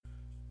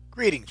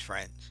Greetings,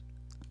 friends.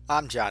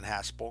 I'm John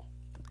Haspel.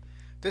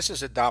 This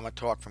is a Dhamma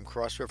talk from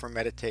Cross River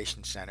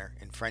Meditation Center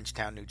in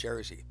Frenchtown, New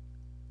Jersey.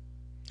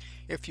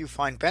 If you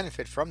find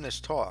benefit from this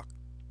talk,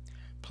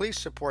 please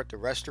support the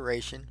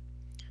restoration,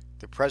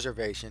 the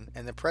preservation,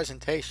 and the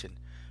presentation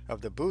of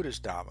the Buddha's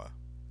Dhamma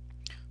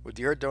with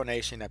your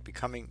donation at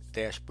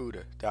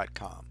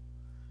becoming-buddha.com.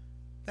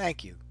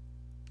 Thank you.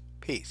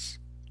 Peace.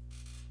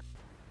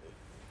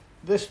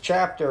 This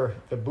chapter,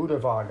 the Buddha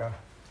Vagga,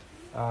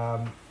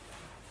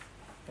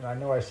 and I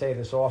know I say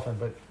this often,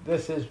 but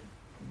this is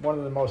one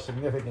of the most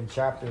significant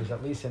chapters,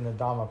 at least in the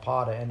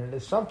Dhammapada, and it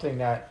is something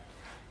that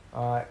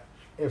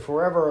if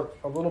we're ever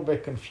a little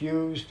bit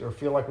confused or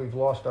feel like we've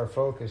lost our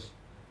focus,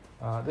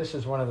 this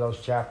is one of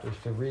those chapters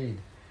to read.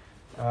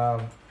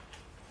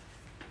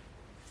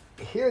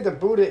 Here the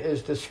Buddha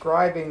is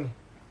describing,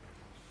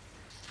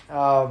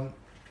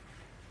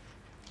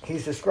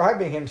 he's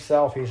describing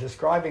himself, he's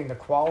describing the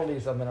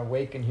qualities of an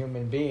awakened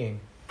human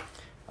being,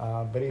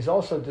 but he's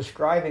also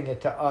describing it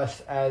to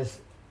us as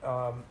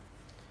a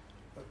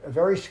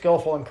very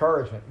skillful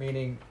encouragement,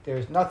 meaning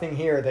there's nothing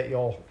here that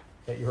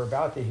you're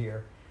about to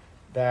hear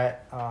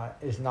that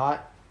is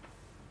not,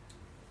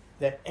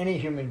 that any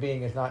human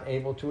being is not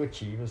able to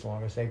achieve as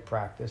long as they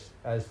practice,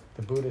 as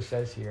the Buddha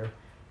says here,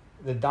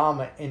 the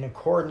Dhamma in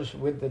accordance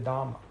with the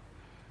Dhamma.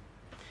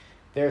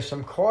 There's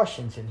some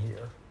cautions in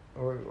here,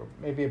 or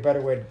maybe a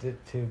better way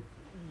to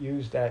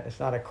use that,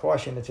 it's not a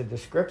caution, it's a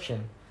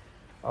description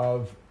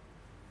of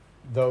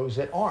those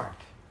that aren't.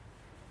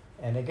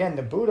 And again,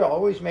 the Buddha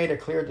always made a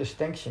clear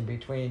distinction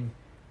between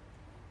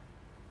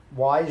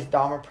wise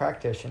Dhamma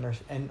practitioners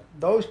and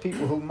those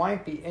people who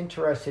might be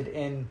interested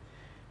in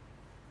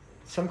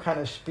some kind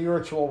of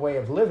spiritual way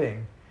of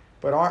living,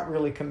 but aren't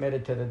really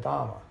committed to the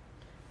Dhamma.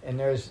 And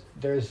there's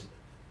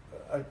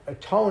a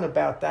tone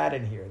about that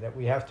in here, that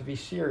we have to be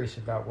serious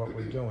about what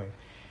we're doing.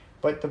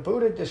 But the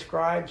Buddha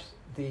describes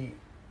the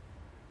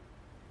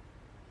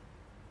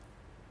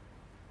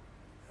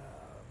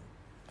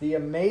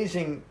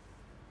amazing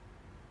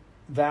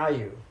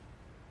value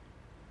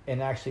in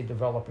actually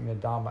developing the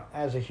Dhamma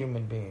as a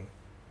human being.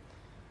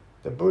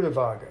 The Buddha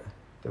Vagga,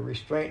 the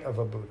restraint of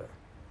a Buddha.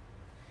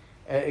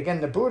 Again,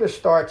 the Buddha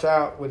starts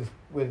out with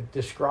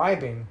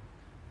describing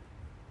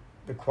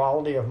the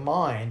quality of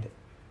mind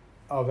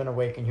of an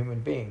awakened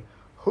human being,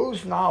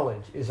 whose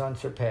knowledge is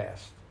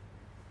unsurpassed.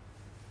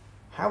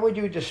 How would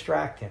you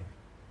distract him?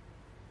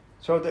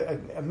 So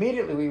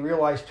immediately we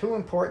realize two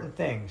important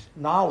things.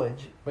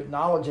 Knowledge, but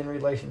knowledge in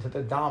relation to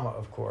the Dhamma,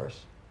 of course,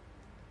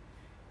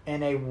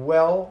 and a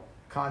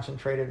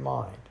well-concentrated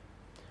mind.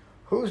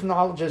 Whose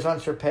knowledge is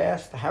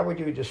unsurpassed? How would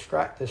you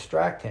distract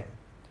him?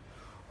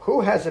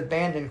 Who has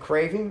abandoned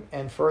craving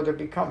and further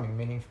becoming,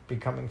 meaning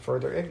becoming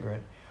further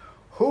ignorant?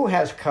 Who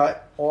has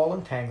cut all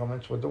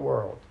entanglements with the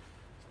world?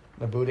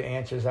 The Buddha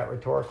answers that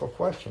rhetorical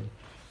question.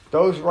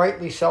 Those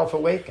rightly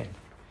self-awakened,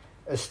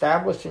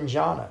 established in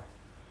jhana,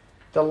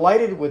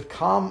 delighted with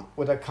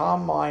a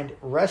calm mind,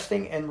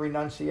 resting in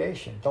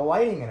renunciation,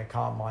 delighting in a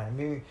calm mind. I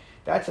mean,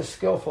 that's a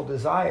skillful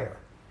desire.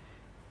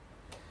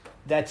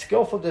 That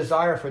skillful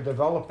desire for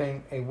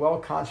developing a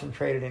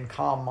well-concentrated and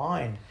calm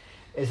mind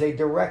is a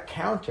direct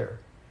counter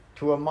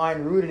to a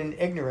mind rooted in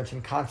ignorance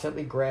and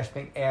constantly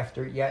grasping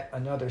after yet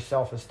another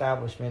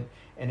self-establishment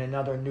and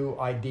another new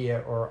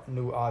idea or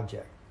new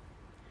object.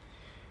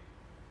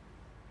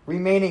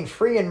 Remaining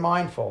free and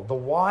mindful, the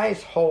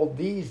wise hold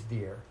these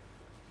dear.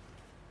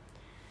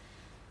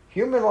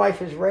 Human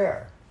life is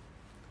rare.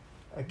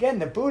 Again,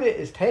 the Buddha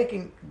is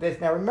taking this.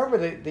 Now remember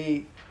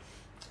the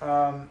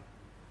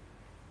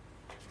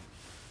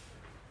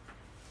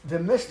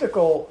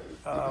mystical,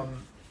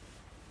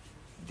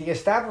 the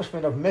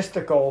establishment of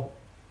mystical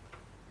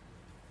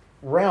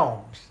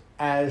realms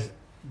as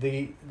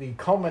the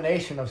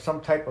culmination of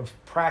some type of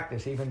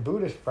practice, even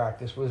Buddhist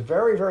practice, was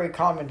very, very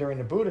common during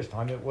the Buddhist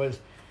time. It was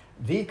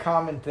the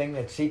common thing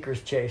that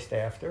seekers chased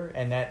after,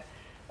 and that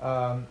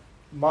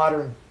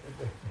modern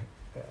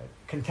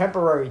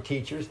contemporary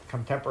teachers,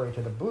 contemporary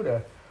to the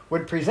Buddha,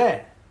 would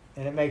present.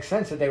 And it makes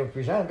sense that they would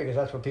present it because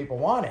that's what people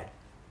wanted.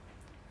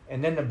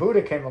 And then the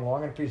Buddha came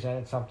along and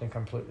presented something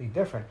completely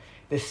different.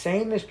 The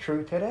same is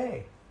true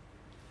today.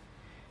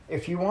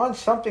 If you want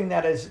something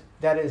that is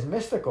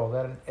mystical,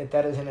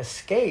 that is an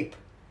escape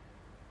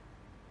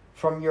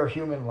from your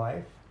human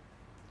life,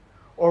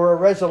 or a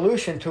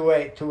resolution to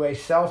a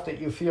self that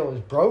you feel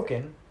is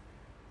broken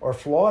or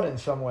flawed in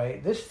some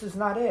way, this is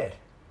not it.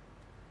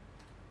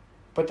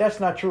 But that's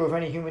not true of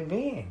any human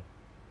being.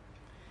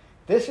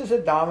 This is a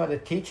Dhamma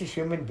that teaches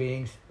human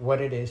beings what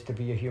it is to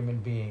be a human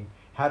being,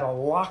 how to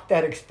lock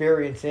that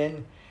experience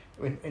in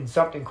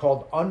something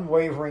called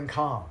unwavering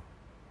calm.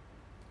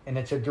 And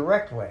it's a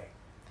direct way.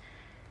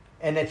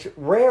 And it's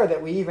rare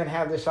that we even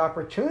have this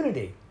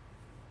opportunity.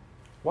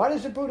 Why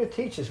does the Buddha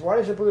teach us? Why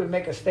does the Buddha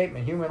make a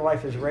statement, human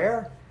life is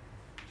rare?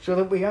 So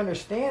that we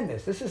understand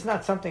this. This is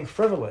not something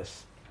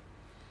frivolous.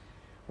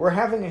 We're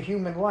having a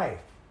human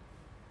life.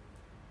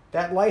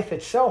 That life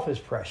itself is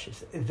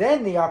precious.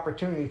 Then the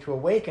opportunity to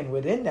awaken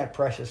within that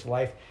precious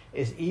life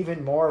is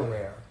even more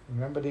rare.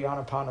 Remember the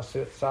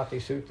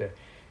Anapanasati Sutta.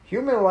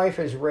 Human life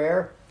is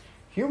rare.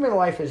 Human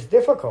life is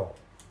difficult.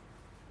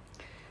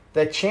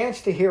 The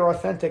chance to hear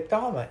authentic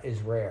Dhamma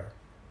is rare.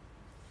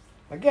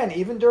 Again,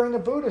 even during the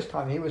Buddha's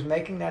time, he was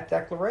making that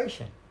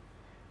declaration.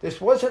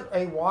 This wasn't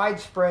a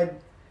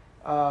widespread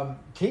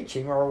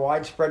teaching or a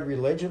widespread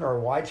religion or a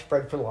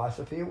widespread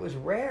philosophy. It was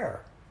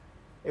rare.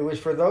 It was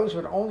for those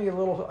with only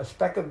a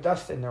speck of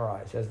dust in their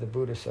eyes, as the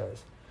Buddha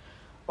says.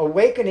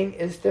 Awakening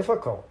is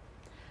difficult.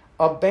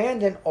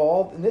 Abandon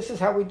all, and this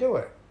is how we do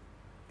it.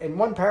 In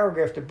one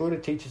paragraph, the Buddha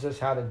teaches us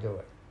how to do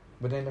it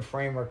within the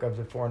framework of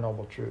the Four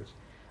Noble Truths.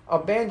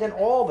 Abandon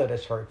all that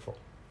is hurtful.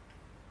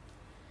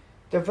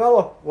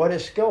 Develop what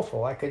is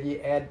skillful. I could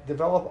add,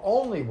 develop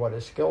only what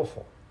is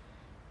skillful.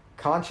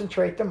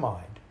 Concentrate the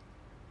mind.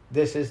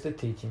 This is the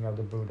teaching of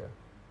the Buddha.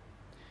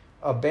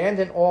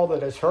 Abandon all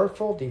that is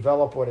hurtful.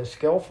 Develop what is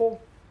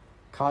skillful.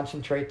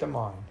 Concentrate the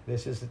mind.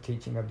 This is the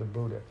teaching of the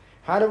Buddha.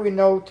 How do we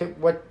know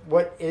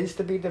what is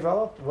to be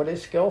developed? What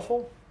is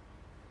skillful?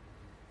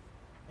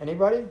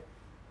 Anybody?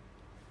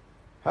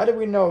 How do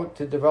we know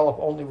to develop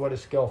only what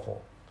is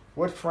skillful?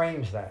 What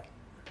frames that?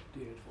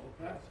 The Eightfold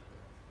Path.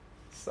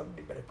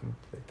 Somebody better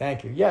complete.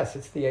 Thank you. Yes,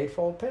 it's the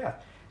Eightfold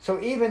Path.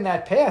 So even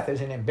that path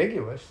isn't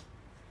ambiguous.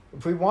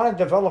 If we want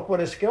to develop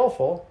what is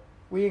skillful,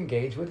 we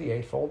engage with the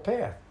Eightfold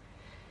Path.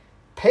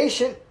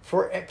 Patient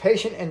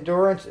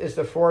endurance is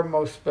the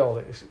foremost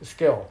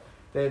skill.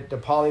 The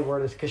Pali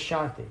word is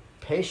kashanti.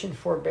 Patient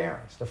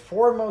forbearance, the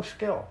foremost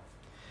skill.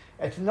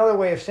 It's another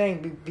way of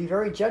saying be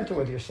very gentle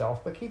with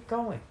yourself, but keep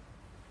going.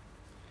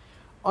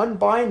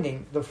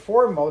 Unbinding, the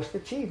foremost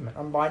achievement.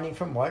 Unbinding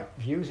from what?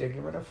 Views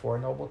ignorant of Four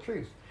Noble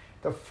Truths.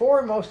 The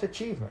foremost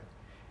achievement.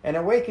 An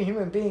awakened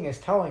human being is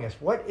telling us,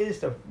 what is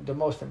the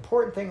most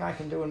important thing I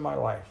can do in my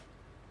life?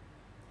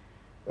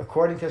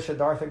 According to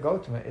Siddhartha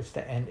Gautama, it's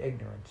to end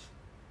ignorance.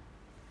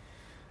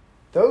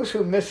 Those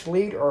who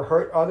mislead or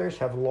hurt others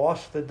have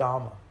lost the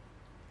Dhamma.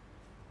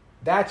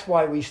 That's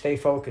why we stay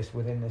focused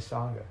within this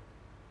Sangha.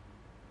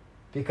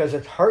 Because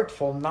it's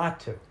hurtful not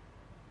to.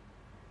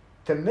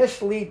 To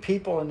mislead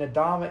people in the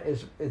Dhamma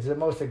is the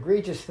most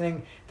egregious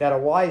thing that a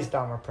wise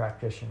Dhamma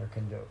practitioner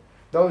can do.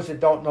 Those that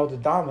don't know the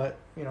Dhamma,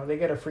 they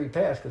get a free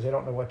pass because they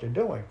don't know what they're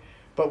doing.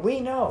 But we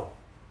know.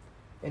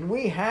 And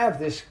we have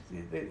this,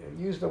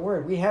 use the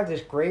word, we have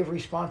this grave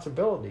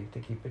responsibility to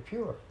keep it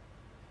pure.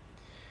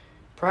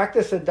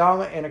 Practice the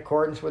Dhamma in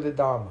accordance with the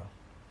Dhamma.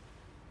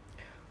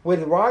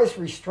 With wise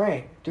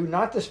restraint, do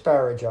not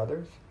disparage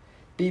others,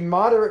 be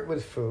moderate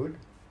with food,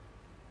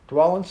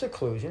 dwell in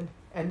seclusion,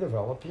 and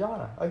develop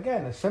jhana.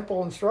 Again, a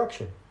simple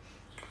instruction.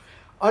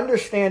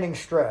 Understanding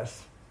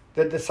stress,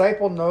 the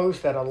disciple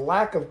knows that a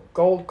lack of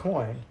gold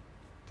coin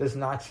does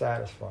not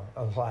satisfy.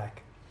 A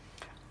lack.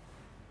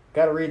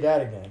 Got to read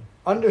that again.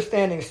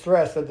 Understanding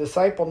stress, the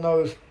disciple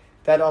knows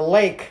that a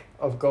lake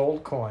of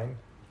gold coin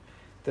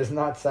does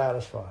not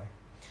satisfy.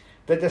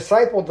 The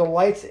disciple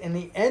delights in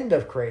the end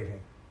of craving.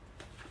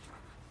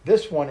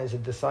 This one is a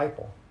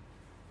disciple.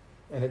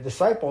 And a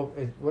disciple,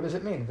 what does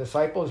it mean? A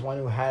disciple is one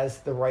who has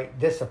the right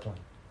discipline.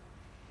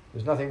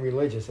 There's nothing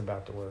religious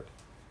about the word.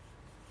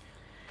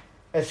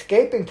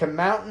 Escaping to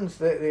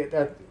mountains,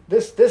 I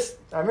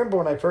remember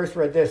when I first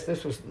read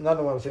this was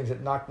another one of those things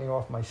that knocked me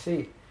off my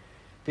seat,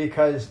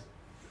 because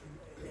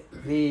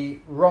the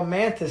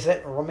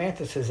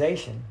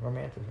romanticization,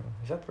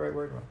 is that the right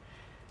word?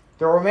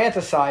 The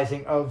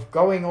romanticizing of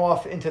going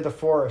off into the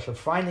forest, or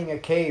finding a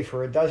cave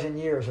for 12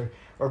 years,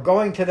 or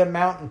going to the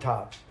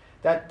mountaintops.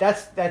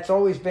 That's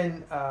always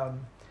been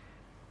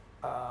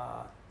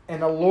an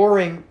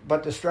alluring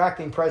but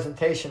distracting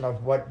presentation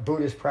of what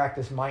Buddhist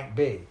practice might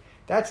be.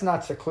 That's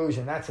not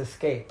seclusion, that's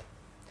escape.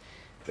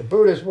 The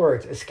Buddha's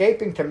words,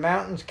 escaping to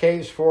mountains,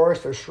 caves,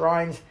 forests, or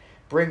shrines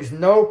brings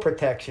no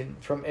protection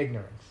from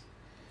ignorance.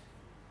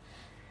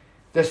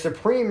 The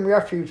supreme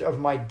refuge of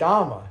my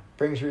Dhamma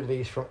brings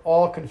release from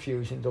all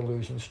confusion,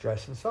 delusion,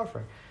 stress, and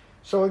suffering.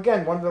 So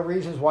again, one of the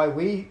reasons why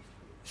we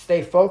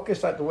stay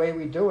focused on the way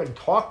we do and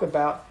talk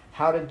about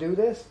how to do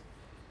this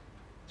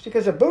is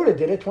because the Buddha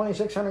did it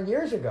 2,600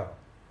 years ago.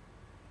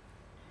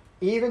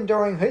 Even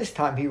during his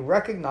time, he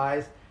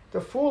recognized the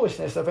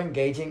foolishness of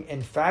engaging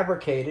in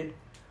fabricated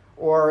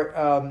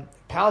or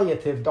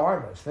palliative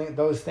dharmas,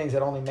 those things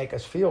that only make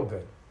us feel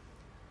good.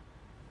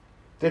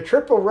 The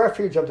triple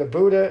refuge of the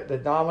Buddha, the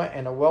Dhamma,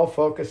 and a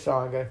well-focused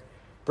Sangha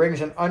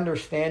brings an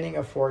understanding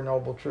of Four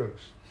Noble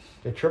Truths.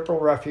 The triple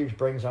refuge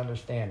brings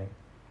understanding.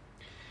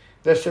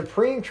 The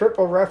supreme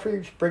triple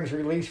refuge brings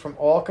release from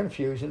all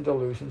confusion,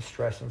 delusion,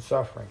 stress, and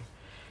suffering.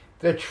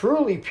 The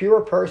truly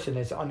pure person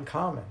is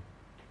uncommon.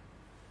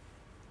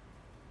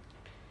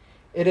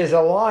 It is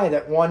a lie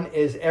that one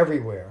is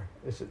everywhere.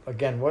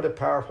 Again, what a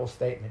powerful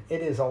statement.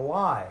 It is a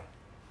lie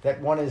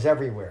that one is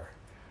everywhere.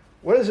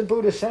 What is the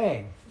Buddha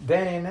saying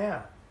then and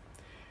now?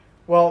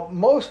 Well,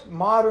 most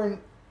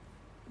modern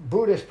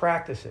Buddhist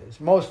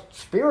practices, most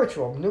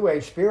spiritual, New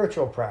Age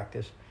spiritual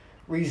practice,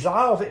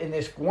 resolve in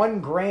this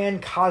one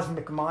grand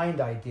cosmic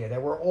mind idea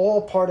that we're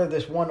all part of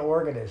this one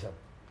organism.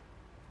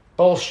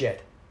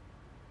 Bullshit.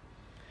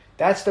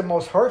 That's the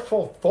most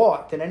hurtful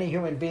thought that any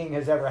human being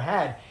has ever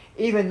had,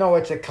 even though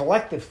it's a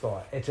collective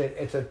thought. It's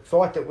a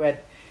thought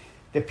that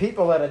the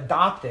people that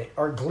adopt it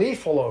are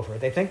gleeful over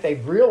it. They think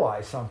they've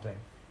realized something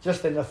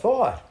just in the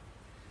thought,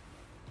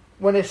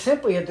 when it's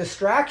simply a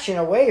distraction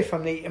away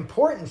from the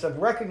importance of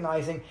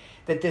recognizing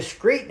the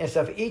discreteness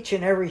of each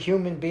and every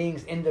human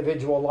being's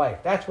individual life.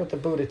 That's what the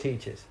Buddha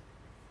teaches.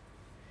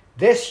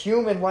 This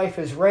human life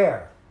is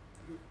rare.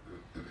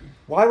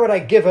 Why would I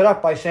give it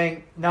up by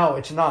saying, no,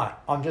 it's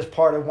not. I'm just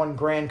part of one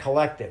grand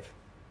collective,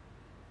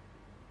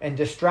 and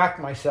distract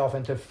myself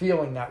into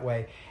feeling that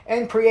way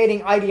and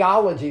creating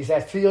ideologies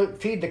that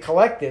feed the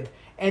collective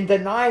and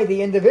deny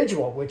the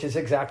individual, which is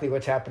exactly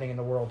what's happening in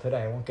the world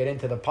today. I won't get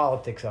into the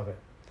politics of it,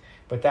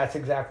 but that's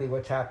exactly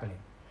what's happening.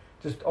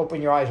 Just open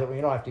your eyes. You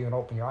don't have to even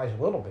open your eyes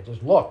a little bit.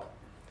 Just look.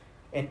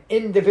 And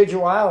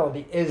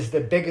individuality is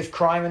the biggest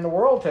crime in the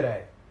world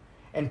today.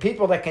 And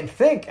people that can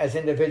think as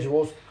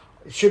individuals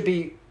should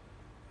be,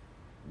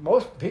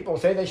 most people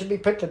say they should be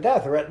put to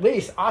death or at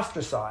least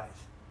ostracized.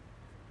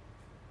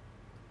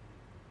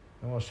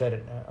 No one said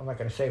it. I'm not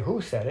going to say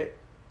who said it.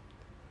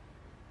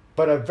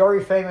 But a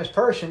very famous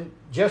person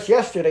just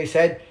yesterday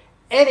said,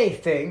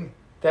 anything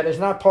that is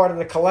not part of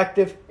the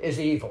collective is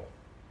evil.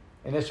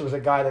 And this was a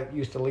guy that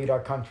used to lead our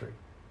country.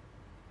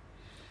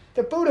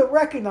 The Buddha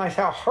recognized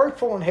how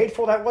hurtful and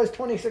hateful that was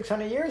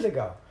 2,600 years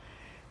ago.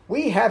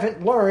 We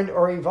haven't learned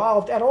or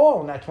evolved at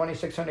all in that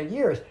 2,600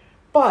 years.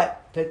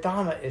 But the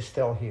Dhamma is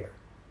still here.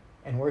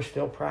 And we're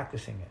still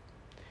practicing it.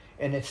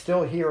 And it's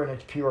still here in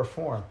its pure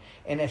form.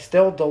 And it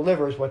still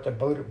delivers what the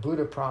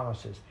Buddha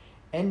promises.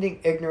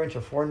 Ending ignorance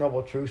of Four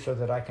Noble Truths so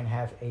that I can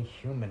have a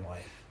human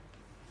life.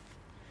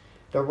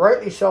 The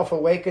rightly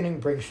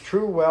self-awakening brings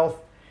true wealth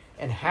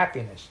and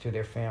happiness to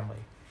their family.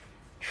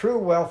 True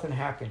wealth and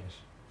happiness.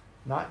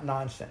 Not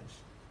nonsense.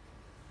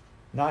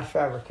 Not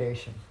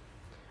fabrication.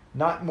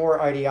 Not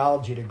more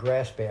ideology to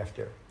grasp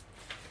after.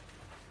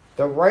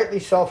 The rightly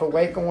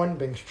self-awakened one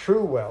brings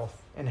true wealth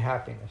and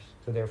happiness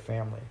to their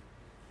family.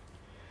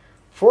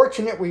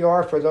 Fortunate we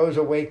are for those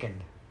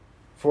awakened.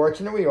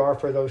 Fortunate we are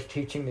for those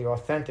teaching the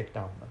authentic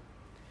Dhamma.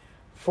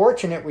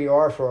 Fortunate we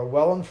are for a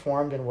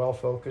well-informed and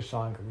well-focused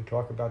Sangha. We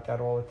talk about that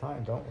all the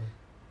time, don't we?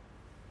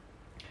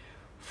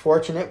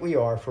 Fortunate we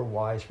are for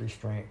wise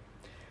restraint.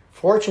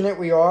 Fortunate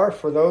we are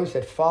for those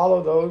that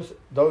follow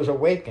those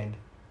awakened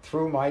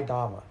through my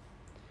Dhamma.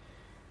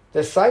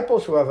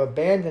 Disciples who have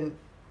abandoned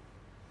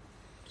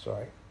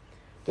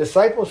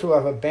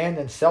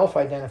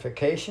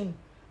self-identification,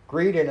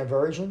 greed and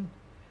aversion,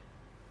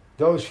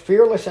 those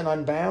fearless and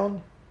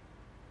unbound,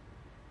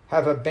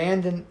 have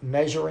abandoned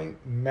measuring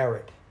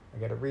merit. I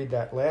got to read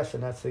that last,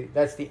 and that's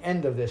the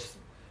end of this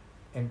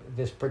in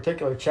this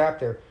particular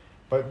chapter.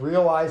 But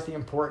realize the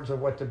importance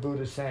of what the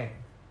Buddha is saying.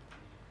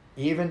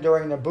 Even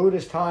during the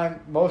Buddha's time,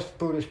 most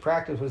Buddhist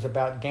practice was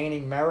about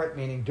gaining merit,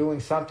 meaning doing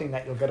something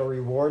that you'll get a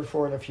reward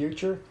for in the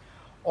future.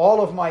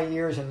 All of my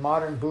years in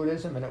modern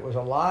Buddhism, and it was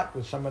a lot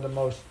with some of the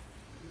most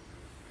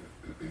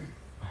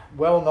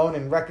well-known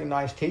and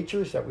recognized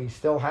teachers that we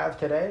still have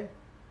today,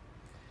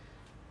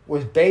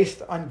 was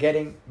based on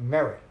getting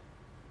merit.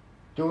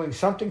 Doing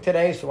something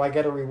today so I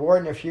get a reward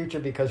in the future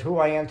because who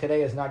I am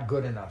today is not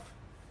good enough.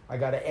 I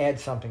got to add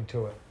something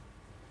to it.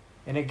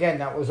 And again,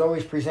 that was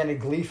always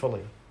presented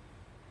gleefully.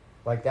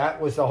 Like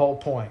that was the whole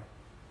point.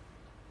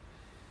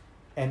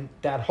 And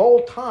that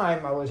whole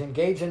time I was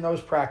engaged in those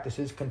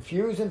practices,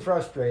 confused and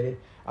frustrated,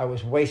 I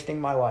was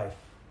wasting my life.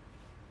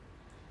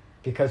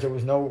 Because there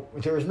was no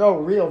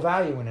real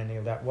value in any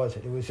of that, was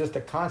it? It was just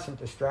a constant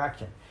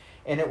distraction.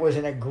 And it was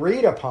an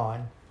agreed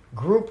upon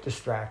group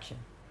distraction.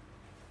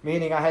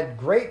 Meaning I had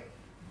great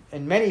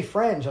and many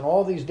friends in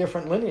all these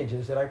different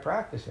lineages that I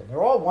practice in.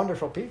 They're all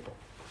wonderful people.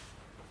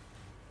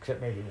 Except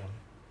maybe one.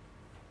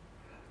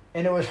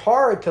 And it was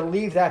hard to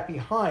leave that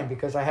behind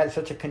because I had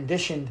such a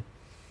conditioned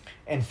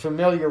and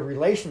familiar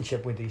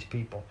relationship with these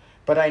people.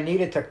 But I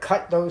needed to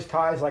cut those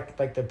ties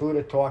like the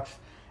Buddha talks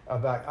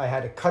about. I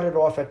had to cut it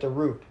off at the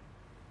root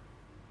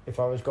if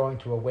I was going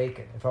to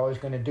awaken. If I was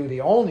going to do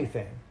the only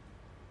thing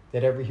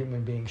that every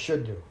human being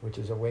should do, which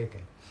is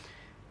awaken.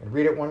 And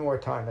read it one more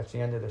time. That's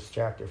the end of this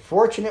chapter.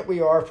 Fortunate we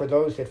are for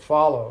those that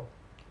follow,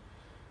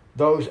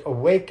 those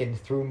awakened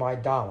through my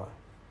Dhamma.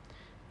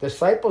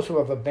 Disciples who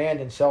have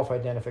abandoned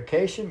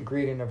self-identification,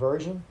 greed and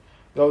aversion,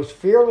 those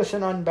fearless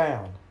and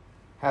unbound,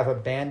 have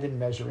abandoned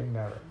measuring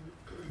merit.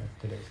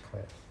 That's today's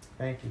class.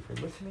 Thank you for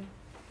listening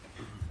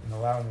and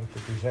allowing me to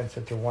present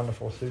such a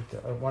wonderful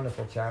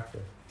chapter.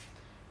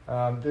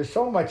 There's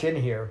so much in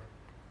here,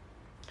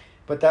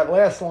 but that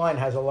last line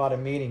has a lot of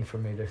meaning for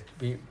me, to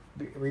be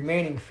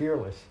remaining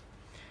fearless.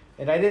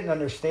 And I didn't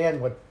understand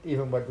what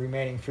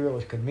remaining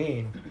fearless could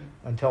mean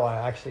until I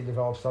actually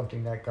developed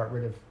something that got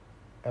rid of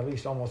at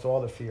least almost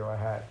all the fear I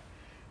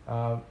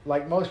had.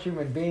 Like most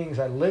human beings,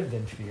 I lived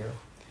in fear,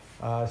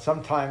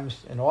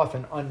 sometimes and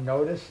often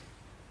unnoticed.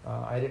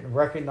 I didn't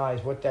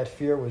recognize what that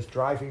fear was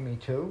driving me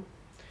to.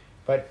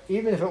 But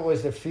even if it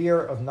was the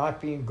fear of not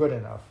being good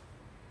enough,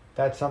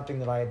 that's something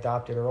that I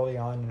adopted early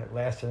on, and it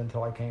lasted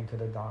until I came to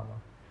the Dhamma.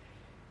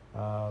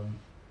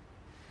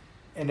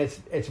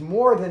 it's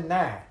more than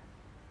that.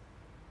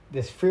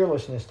 This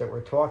fearlessness that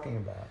we're talking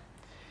about,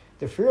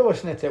 the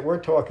fearlessness that we're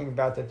talking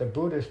about, that the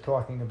Buddha is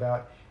talking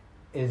about,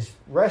 is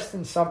rest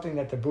in something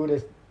that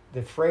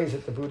the phrase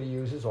that the Buddha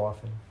uses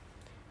often,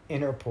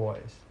 inner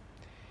poise.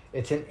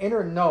 It's an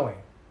inner knowing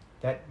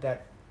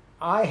that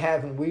I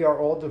have and we are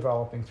all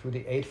developing through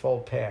the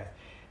Eightfold Path.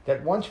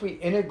 That once we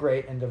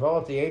integrate and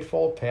develop the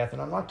Eightfold Path,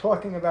 and I'm not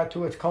talking about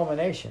to its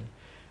culmination,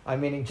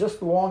 I'm meaning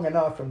just long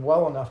enough and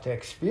well enough to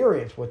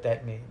experience what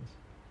that means.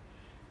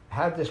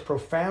 Have this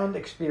profound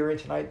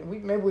experience, and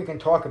maybe we can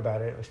talk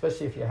about it,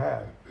 especially if you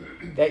have,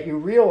 that you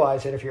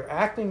realize that if you're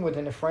acting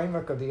within the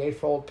framework of the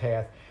Eightfold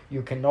Path,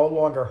 you can no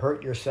longer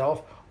hurt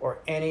yourself or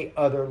any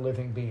other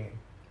living being.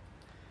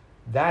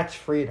 That's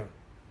freedom.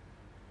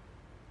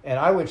 And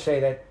I would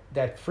say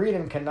that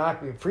freedom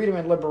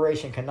and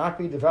liberation cannot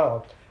be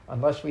developed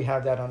unless we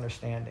have that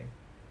understanding.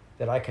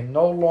 That I can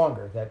no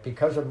longer, that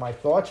because of my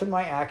thoughts and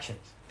my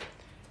actions,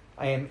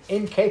 I am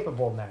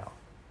incapable now.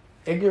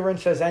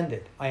 Ignorance has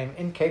ended. I am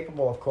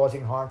incapable of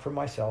causing harm for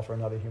myself or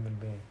another human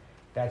being.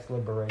 That's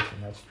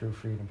liberation. That's true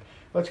freedom.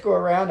 Let's go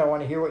around. I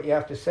want to hear what you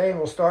have to say, and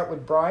we'll start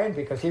with Brian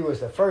because he was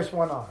the first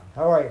one on.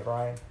 How are you,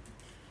 Brian?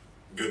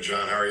 Good,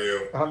 John. How are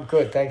you? I'm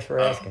good. Thanks for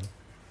asking.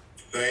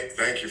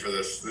 Thank you for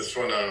this. This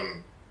one,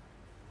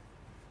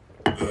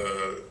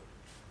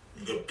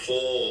 the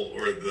pull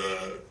or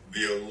the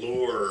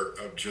allure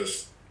of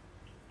just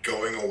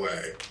going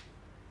away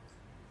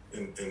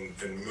and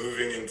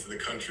moving into the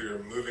country or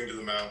moving to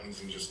the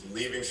mountains and just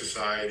leaving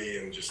society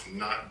and just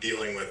not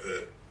dealing with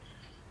it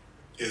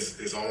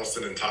is almost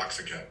an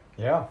intoxicant.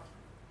 Yeah.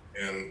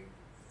 And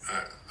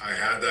I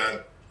had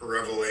that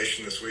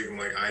revelation this week. I'm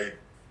like,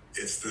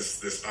 it's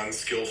this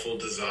unskillful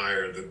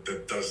desire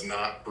that does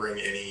not bring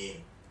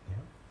any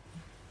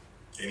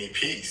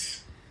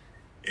peace.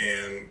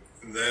 And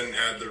then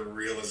had the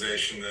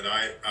realization that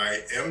I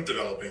am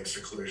developing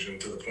seclusion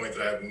to the point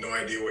that I have no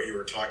idea what you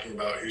were talking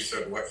about, who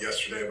said what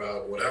yesterday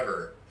about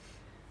whatever.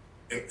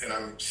 And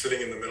I'm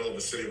sitting in the middle of a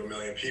city of 1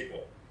 million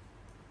people.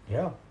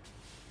 Yeah.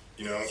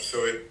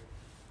 So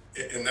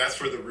and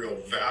that's where the real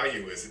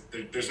value is.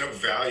 There's no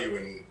value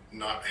in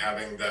not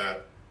having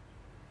that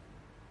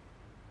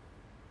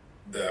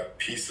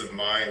peace of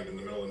mind in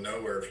the middle of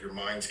nowhere if your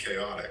mind's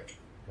chaotic.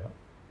 Yeah.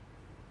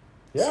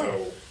 Yeah.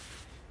 So,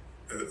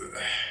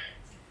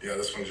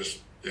 this one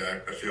just, I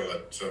feel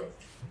it. So,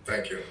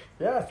 thank you.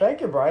 Yeah, thank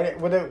you, Brian.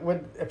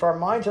 If our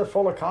minds are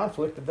full of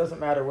conflict, it doesn't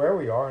matter where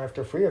we are. And if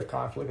they're free of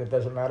conflict, it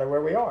doesn't matter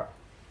where we are.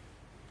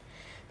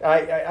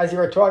 As you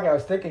were talking, I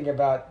was thinking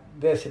about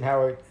this and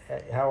how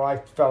I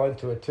fell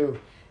into it too.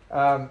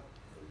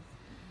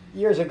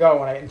 Years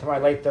ago, into my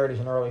late 30s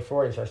and early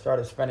 40s, I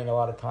started spending a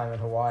lot of time in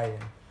Hawaii.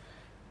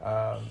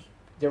 And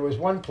there was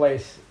one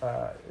place,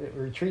 a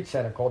retreat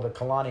center called the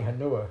Kalani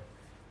Hanua,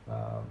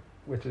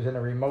 which was in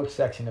a remote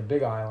section of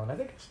Big Island. I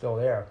think it's still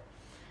there.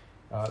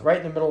 Right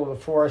in the middle of the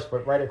forest,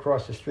 but right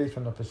across the street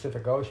from the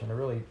Pacific Ocean. A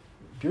really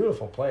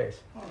beautiful place.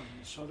 Oh, in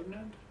the southern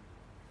end?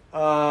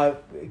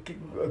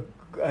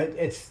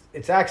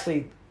 It's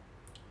actually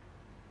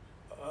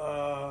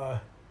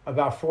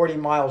about 40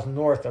 miles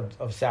north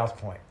of South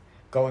Point,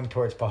 going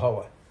towards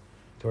Pahoa,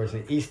 towards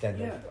the east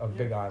end of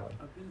Big Island.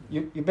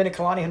 You've been to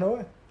Kalani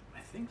Hanua? I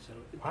think so.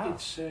 Wow.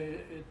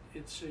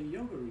 It's a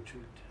yoga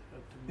retreat.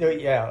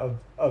 Of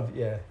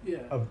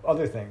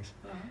other things,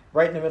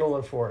 right in the middle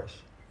of the forest.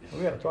 Yeah.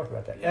 We got to talk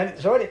about that. And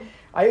so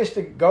I used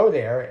to go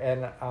there,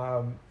 and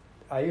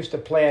I used to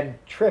plan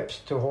trips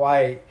to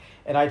Hawaii,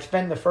 and I'd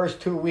spend the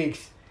first 2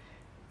 weeks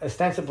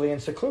ostensibly in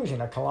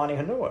seclusion at Kalani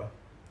Hanua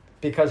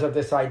because of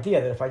this idea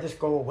that if I just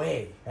go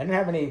away, I didn't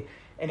have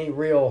any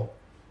real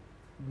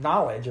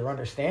knowledge or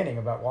understanding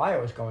about why I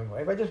was going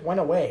away. If I just went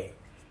away,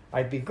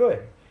 I'd be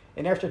good.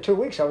 And after 2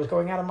 weeks, I was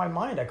going out of my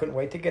mind. I couldn't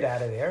wait to get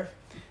out of there.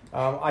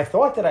 I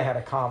thought that I had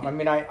a calm. I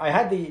mean, I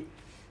had the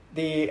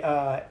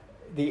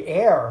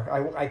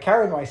air. I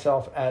carried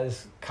myself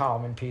as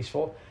calm and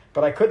peaceful,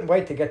 but I couldn't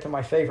wait to get to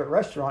my favorite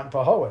restaurant in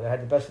Pahoa that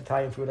had the best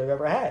Italian food I've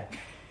ever had.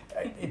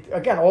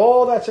 Again,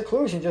 all that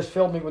seclusion just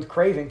filled me with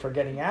craving for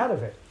getting out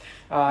of it.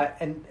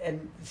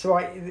 And so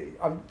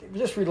I'm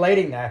just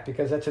relating that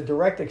because that's a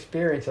direct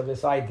experience of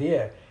this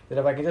idea that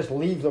if I can just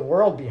leave the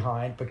world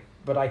behind,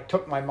 but I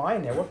took my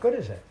mind there, what good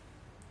is it?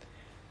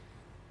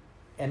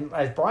 And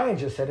as Brian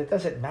just said, it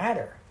doesn't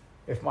matter.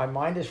 If my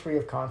mind is free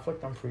of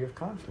conflict, I'm free of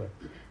conflict.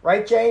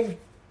 Right, Jane?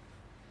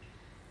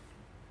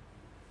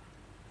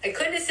 I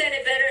couldn't have said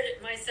it better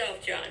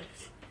myself, John.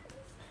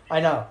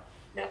 I know.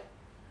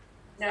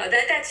 No,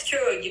 that's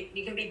true.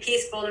 You can be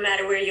peaceful no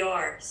matter where you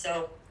are.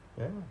 So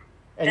yeah.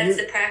 That's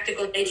the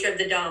practical nature of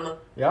the Dhamma.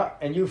 Yeah,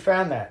 and you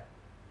found that.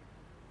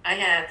 I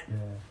have.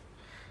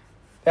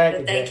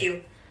 Yeah. Thank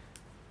you.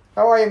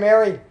 How are you,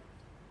 Mary?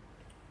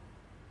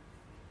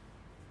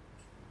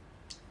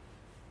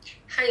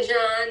 Hi,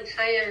 John.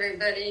 Hi,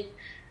 everybody.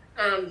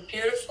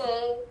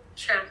 Beautiful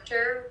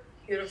chapter,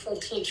 beautiful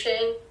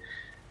teaching,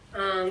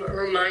 a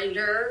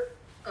reminder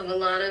of a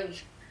lot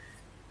of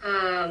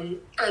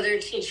other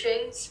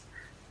teachings,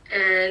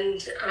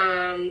 and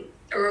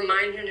a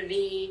reminder to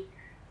be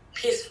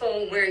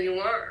peaceful where you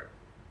are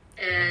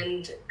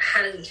and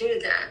how to do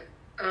that.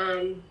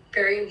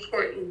 Very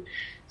important.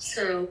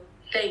 So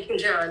thank you,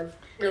 John.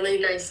 Really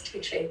nice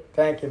teaching.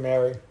 Thank you,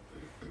 Mary.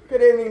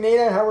 Good evening,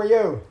 Nina. How are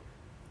you?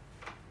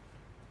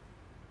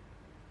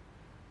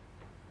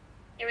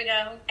 Here we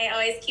go. I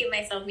always keep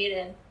myself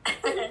muted.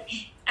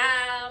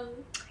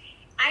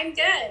 I'm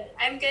good.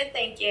 I'm good,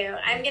 thank you.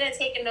 I'm going to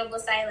take a noble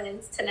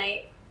silence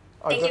tonight.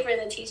 Thank you for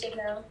the teaching,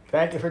 though.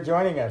 Thank you for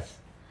joining us.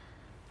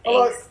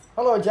 Hello, Thanks.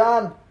 hello,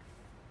 John.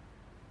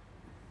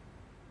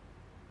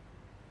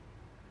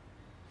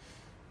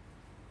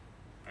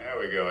 There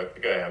we go. I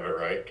think I have it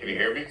right. Can you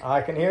hear me?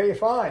 I can hear you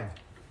fine.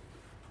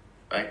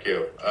 Thank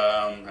you.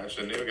 As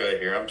a new guy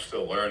here, I'm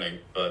still learning,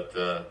 but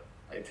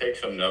I take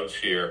some notes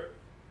here,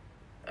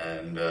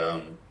 and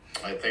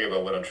I think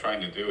about what I'm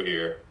trying to do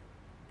here,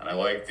 and I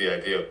like the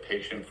idea of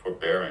patient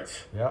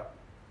forbearance. Yep.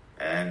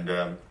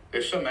 And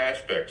there's some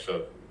aspects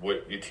of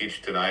what you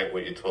teach tonight,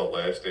 what you taught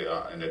last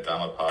in the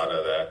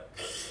Dhammapada, that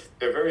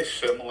they're very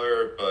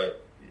similar,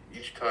 but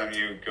each time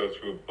you go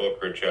through a book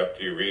or a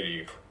chapter you read,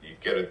 you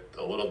get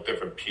a little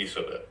different piece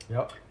of it.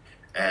 Yep.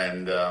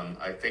 And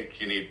I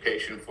think you need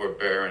patient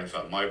forbearance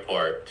on my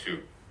part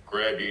to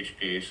grab each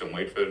piece and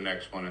wait for the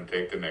next one and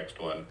take the next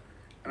one.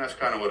 And that's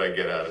kind of what I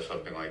get out of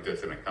something like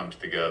this, and it comes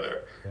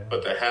together. Yeah.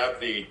 But to have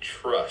the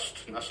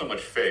trust, not so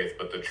much faith,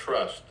 but the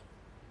trust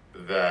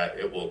that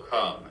it will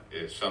come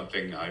is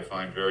something I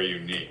find very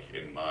unique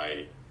in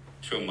my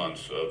 2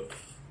 months of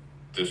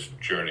this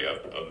journey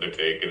I've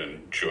undertaken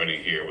and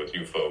joining here with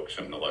you folks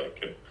and the like.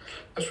 And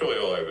that's really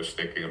all I was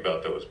thinking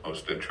about that was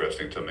most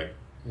interesting to me.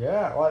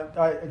 Yeah. Well,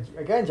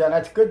 again, John,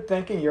 that's good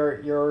thinking.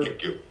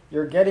 Thank you.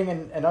 You're getting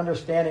an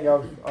understanding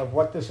of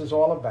what this is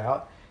all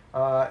about.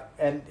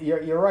 And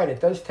you're right. It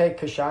does take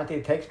Kshanti.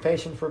 It takes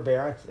patient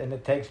forbearance, and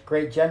it takes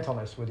great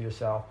gentleness with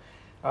yourself.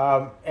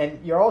 And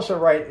you're also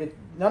right.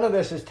 None of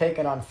this is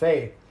taken on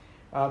faith,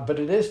 but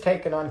it is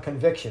taken on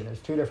conviction. It's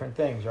two different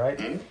things, right?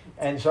 Mm-hmm.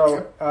 And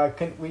so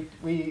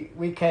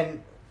we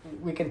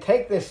can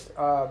take this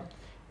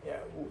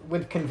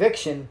with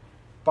conviction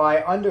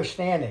by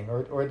understanding,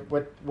 or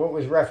what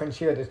was referenced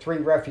here, the three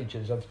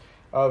refuges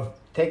of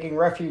taking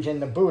refuge in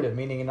the Buddha,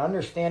 meaning an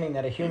understanding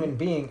that a human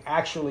being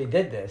actually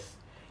did this,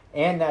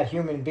 and that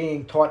human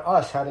being taught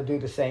us how to do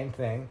the same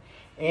thing.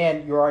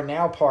 And you are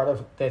now part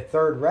of the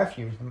third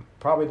refuge,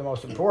 probably the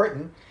most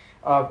important,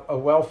 of a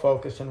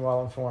well-focused and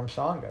well-informed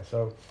Sangha.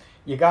 So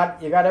you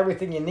got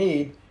everything you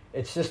need.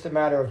 It's just a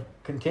matter of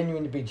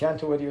continuing to be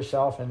gentle with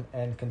yourself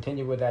and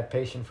continue with that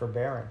patient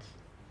forbearance.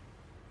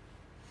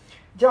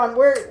 John,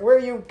 where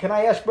you? Can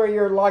I ask where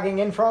you're logging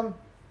in from?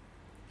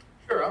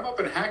 Sure, I'm up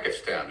in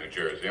Hackettstown, New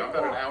Jersey. I'm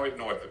about an hour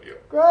north of you.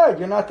 Good,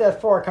 you're not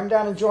that far. Come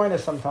down and join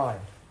us sometime.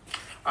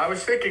 I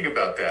was thinking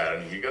about that,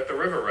 and you got the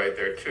river right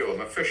there, too. I'm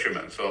a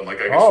fisherman, so I'm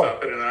like, I can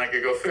stop it and then I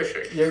can go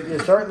fishing. You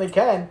certainly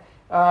can.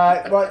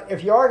 But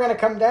if you are going to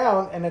come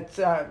down, and it's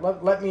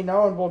let me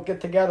know, and we'll get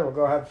together. We'll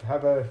go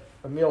have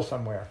a meal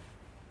somewhere.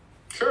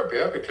 Sure, be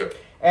happy to.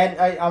 And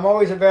I'm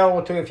always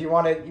available, too, if you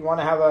want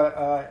to have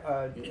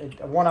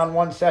a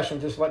one-on-one session,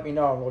 just let me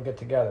know, and we'll get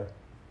together.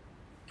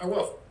 I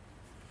will.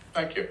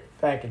 Thank you.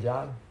 Thank you,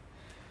 John.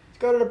 Let's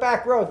go to the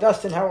back row.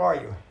 Dustin, how are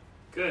you?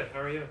 Good.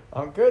 How are you?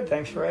 I'm good.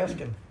 Thanks for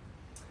asking.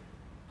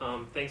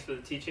 Thanks for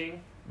the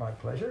teaching. My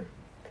pleasure.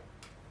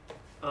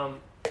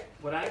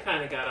 What I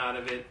kind of got out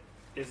of it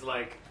is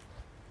like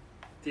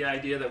the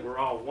idea that we're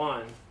all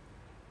one.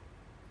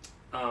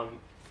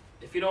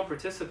 If you don't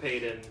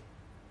participate in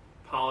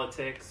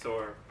politics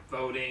or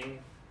voting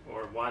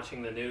or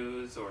watching the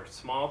news or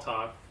small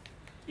talk,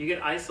 you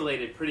get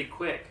isolated pretty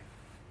quick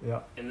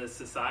in this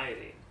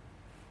society,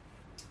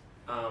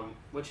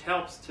 which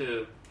helps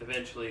to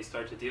eventually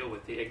start to deal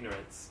with the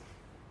ignorance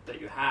that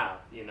you have.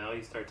 You know,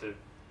 you start to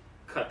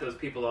cut those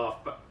people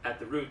off at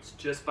the roots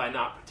just by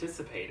not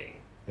participating.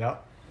 Yeah.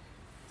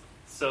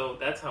 So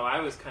that's how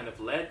I was kind of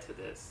led to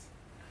this,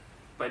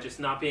 by just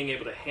not being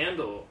able to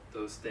handle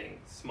those things,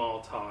 small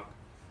talk,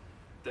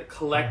 the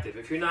collective.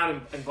 If you're not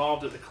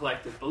involved with the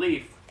collective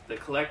belief, the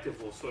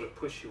collective will sort of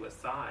push you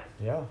aside.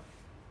 Yeah.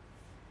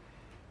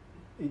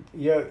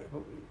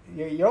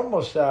 You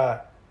almost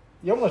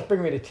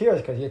bring me to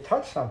tears because you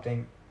touched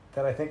something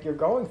that I think you're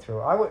going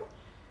through.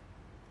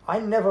 I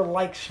never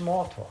liked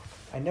small talk.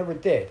 I never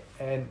did.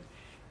 And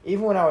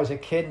even when I was a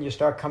kid and you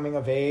start coming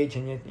of age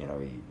and you're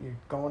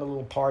going to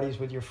little parties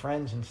with your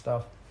friends and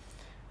stuff,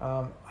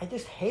 I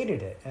just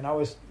hated it. And I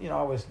was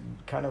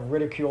kind of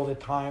ridiculed at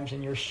times,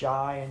 and you're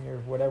shy and you're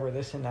whatever,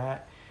 this and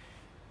that.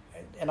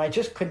 And I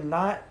just could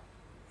not,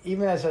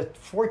 even as a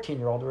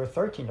 14-year-old or a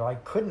 13-year-old, I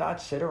could not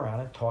sit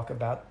around and talk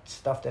about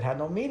stuff that had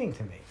no meaning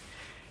to me.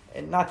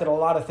 And not that a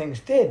lot of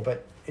things did,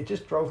 but it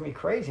just drove me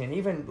crazy. And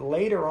even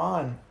later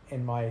on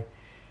in my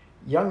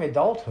young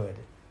adulthood,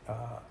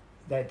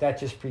 that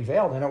just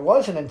prevailed. And it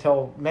wasn't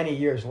until many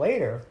years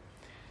later,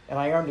 and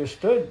I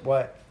understood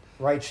what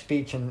right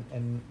speech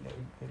and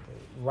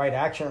right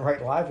action and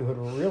right livelihood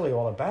were really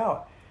all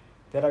about,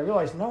 that I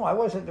realized, no,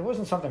 there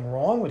wasn't something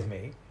wrong with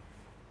me.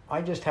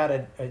 I just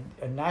had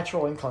a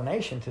natural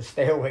inclination to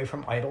stay away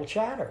from idle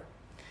chatter.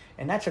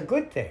 And that's a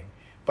good thing.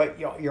 But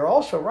you're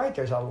also right.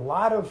 There's a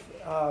lot of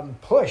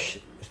push,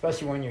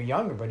 especially when you're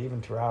younger, but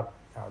even throughout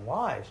our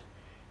lives,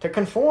 to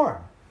conform,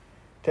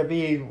 to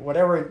be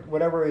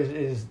whatever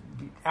is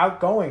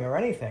outgoing or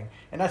anything.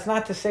 And that's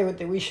not to say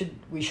that we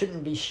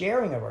shouldn't be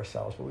sharing of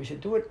ourselves, but we should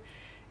do it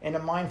in a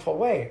mindful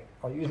way.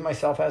 I'll use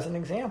myself as an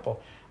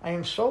example. I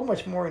am so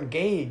much more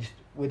engaged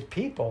with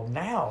people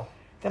now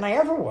than I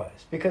ever was,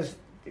 because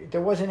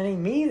there wasn't any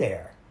me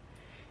there.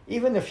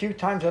 Even the few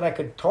times that I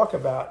could talk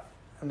about,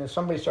 and if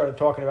somebody started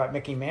talking about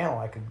Mickey Mantle,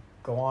 I could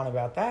go on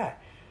about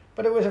that.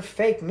 But it was a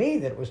fake me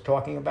that was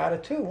talking about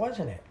it too,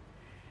 wasn't it?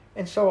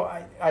 And so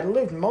I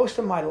lived most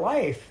of my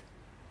life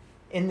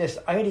in this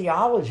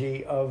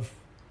ideology of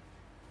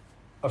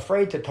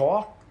afraid to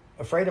talk,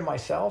 afraid of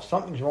myself,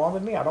 something's wrong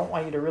with me, I don't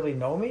want you to really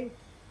know me.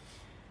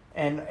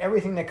 And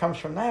everything that comes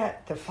from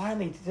that, to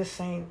finally just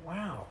saying,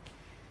 wow,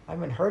 I've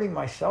been hurting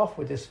myself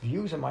with this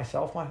views of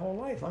myself my whole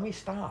life. Let me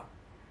stop.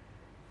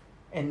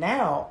 And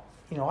now,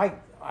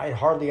 I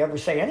hardly ever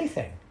say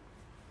anything.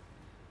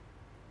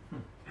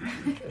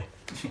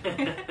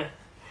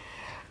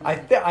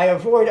 I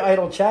avoid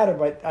idle chatter,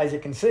 but as you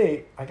can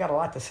see, I got a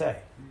lot to say.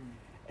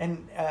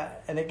 And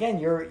again,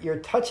 you're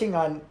touching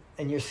on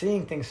and you're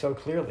seeing things so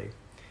clearly.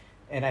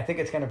 And I think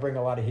it's going to bring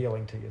a lot of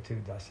healing to you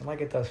too, Dustin,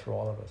 like it does for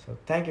all of us. So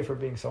thank you for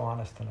being so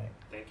honest tonight.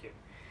 Thank you.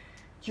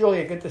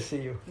 Julia, good to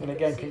see you. And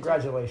again, see you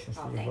congratulations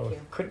too. to you Thank both.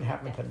 you. Couldn't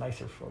happen to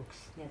nicer folks.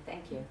 Yeah,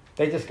 thank you.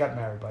 They just got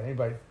married, by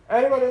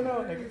anybody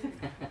know?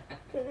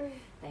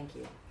 Thank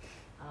you.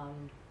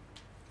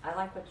 I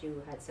like what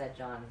you had said,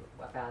 John,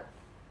 about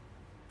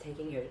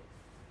taking your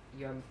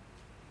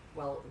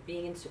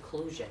being in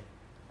seclusion,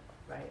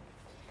 right?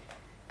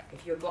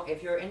 If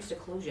you're in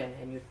seclusion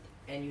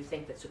and you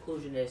think that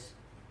seclusion is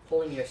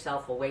pulling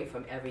yourself away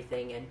from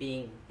everything and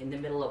being in the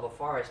middle of a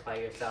forest by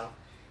yourself,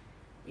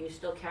 you're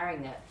still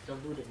carrying that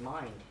deluded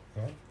mind.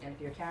 Yeah. And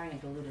if you're carrying a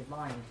deluded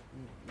mind,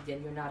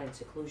 then you're not in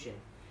seclusion.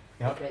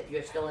 Yep.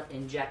 You're still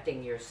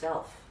injecting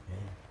yourself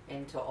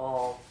into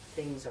all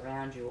things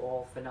around you,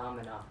 all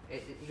phenomena.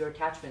 Your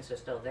attachments are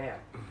still there,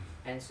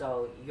 and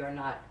so you're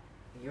not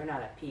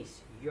at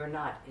peace. You're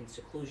not in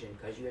seclusion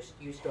because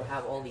you still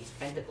have all these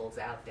tentacles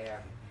out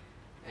there,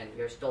 and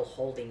you're still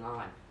holding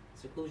on.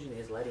 Seclusion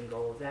is letting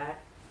go of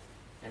that,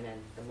 and then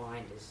the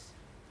mind is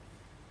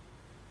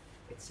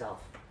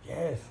itself.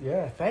 Yes,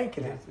 yeah, thank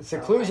you. Yeah.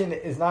 Seclusion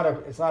is not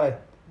a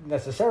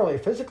necessarily a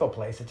physical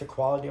place. It's a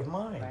quality of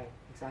mind. Right,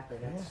 exactly.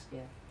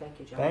 Yeah. Thank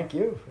you, John. Thank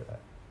you for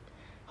that.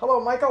 Hello,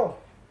 Michael.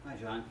 Hi,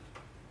 John.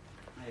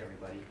 Hi,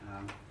 everybody.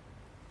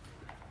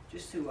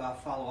 Just to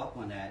follow up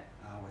on that,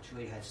 what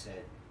Julia had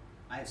said,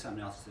 I had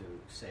something else to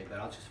say, but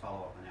I'll just follow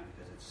up on that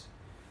because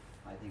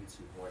I think it's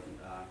important.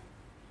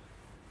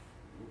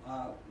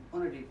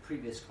 One of the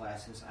previous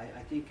classes,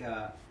 I think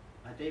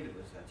David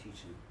was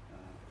teaching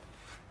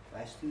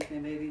last Tuesday,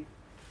 maybe,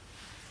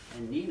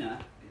 and Nina,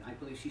 I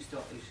believe she's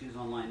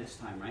online this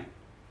time, right?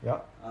 Yeah.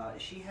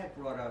 She had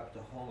brought up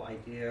the whole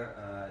idea,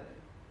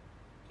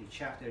 the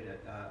chapter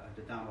that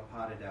the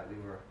Dhammapada that we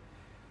were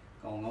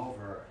going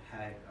over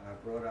had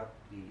brought up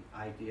the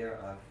idea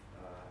of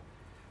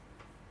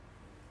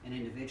an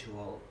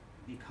individual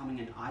becoming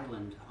an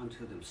island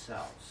unto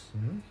themselves.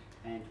 Mm-hmm.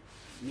 And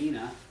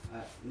Nina,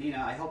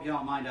 I hope you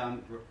don't mind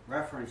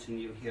referencing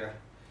you here.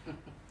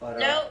 But,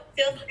 no,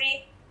 feel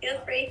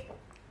free.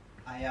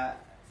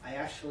 I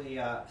actually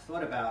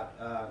thought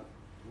about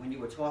when you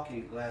were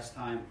talking last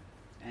time,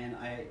 and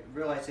I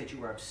realized that you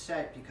were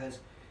upset because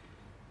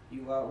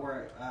you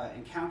were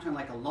encountering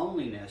like a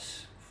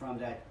loneliness from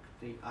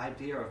the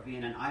idea of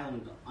being an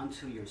island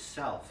unto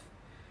yourself.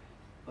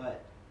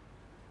 But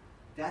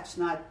that's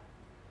not,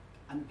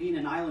 being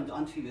an island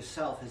unto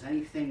yourself is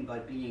anything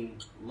but being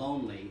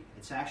lonely.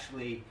 It's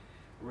actually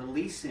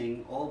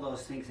releasing all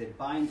those things that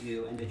bind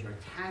you and that you're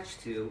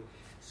attached to.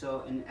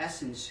 So in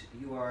essence,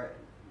 you are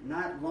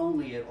not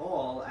lonely at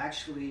all.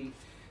 Actually,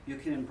 you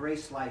can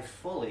embrace life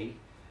fully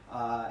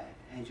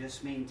and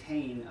just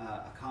maintain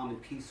a calm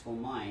and peaceful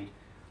mind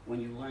when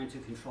you learn to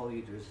control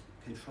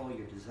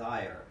your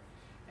desire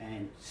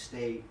and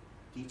stay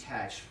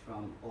detached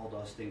from all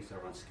those things that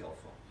are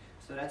unskillful.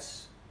 So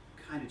that's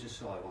kind of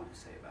just all I want to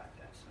say about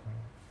that. So,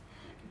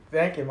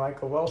 thank you,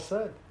 Michael. Well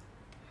said.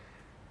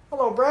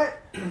 Hello,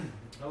 Brett.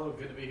 Hello,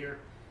 good to be here.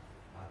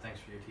 Thanks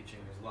for your teaching.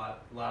 There's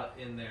a lot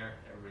in there.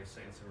 Everybody's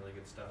saying some really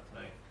good stuff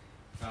tonight.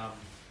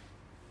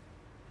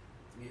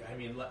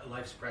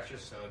 Life's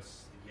precious, so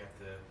you have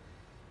to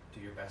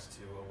do your best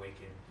to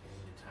awaken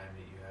in the time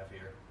that you have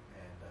here,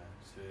 and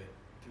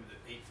through the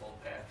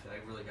Eightfold Path. I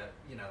really got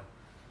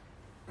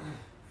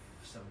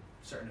some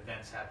certain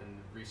events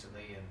happened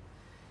recently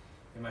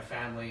in my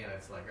family, and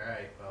it's like, all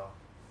right, well,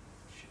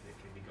 it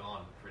can be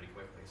gone pretty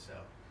quickly. So,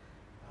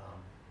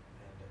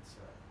 and it's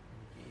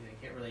you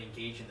can't really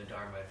engage in the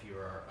Dharma if you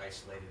are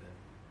isolated and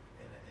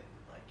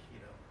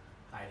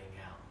hiding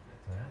out. It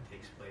kind of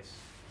takes place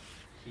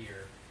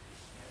here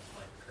as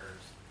life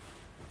occurs.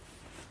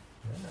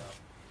 Yeah. So,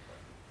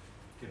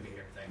 good to be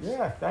here. Thanks.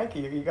 Yeah, thank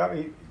you. You got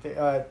me.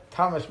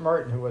 Thomas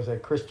Merton, who was a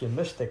Christian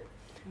mystic,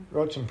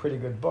 wrote some pretty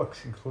good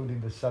books,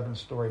 including The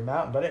 7-Story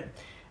Mountain.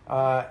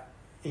 But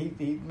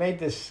he made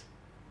this,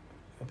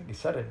 I think he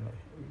said it,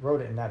 he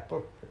wrote it in that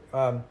book,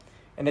 and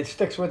it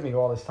sticks with me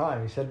all this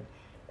time. He said,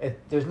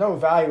 there's no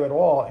value at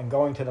all in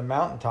going to the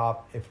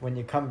mountaintop if when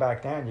you come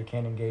back down you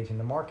can't engage in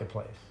the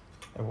marketplace.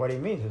 And what he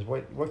means is,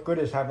 what good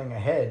is having a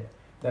head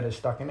that is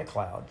stuck in the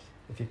clouds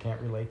if you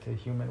can't relate to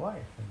human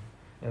life? And,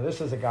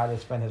 this is a guy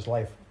that spent his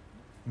life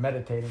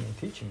meditating and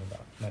teaching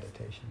about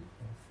meditation.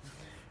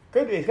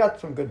 Good, he's got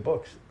some good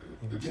books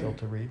even still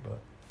to read. But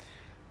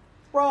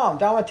Ram,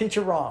 Dharma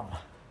teacher Ram.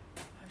 Hi,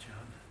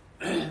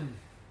 John.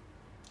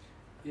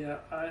 Yeah,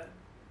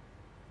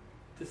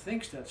 the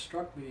things that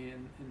struck me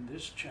in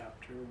this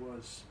chapter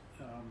was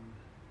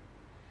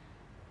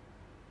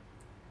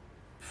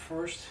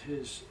first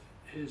his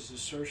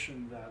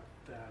assertion that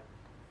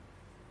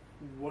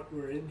what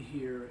we're in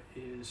here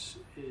is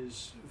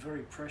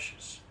very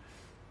precious,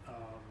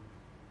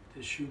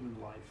 this human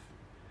life,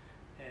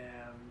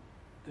 and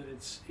that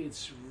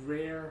it's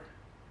rare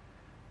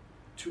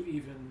to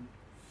even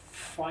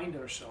find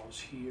ourselves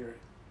here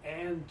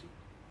and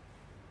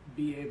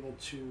be able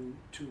to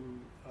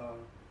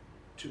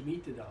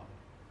meet the Dhamma,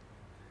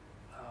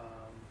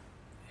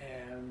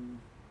 and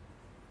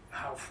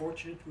how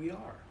fortunate we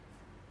are,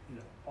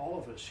 all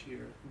of us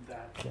here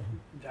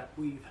that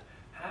we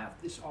have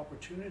this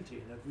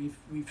opportunity, that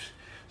we've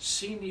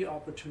seen the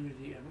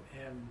opportunity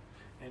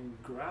and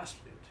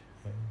grasped it.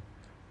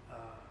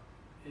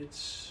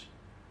 It's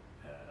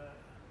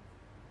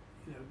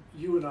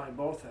you and I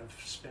both have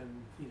spent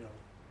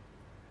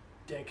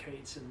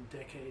decades and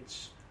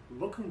decades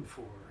looking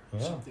for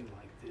something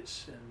like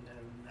this, and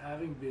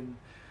having been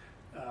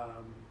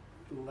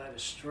led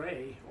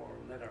astray or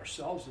led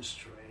ourselves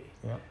astray,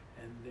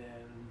 and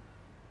then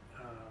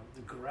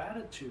the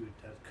gratitude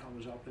that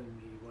comes up in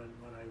me when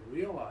I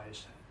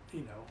realize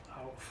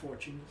how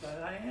fortunate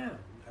that I am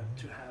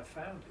to have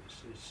found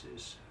this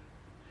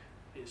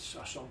is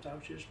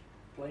sometimes just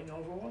plain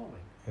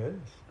overwhelming. It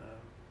is.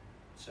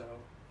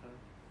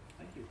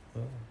 Thank you.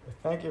 Yeah.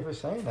 Thank you for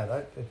saying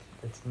that.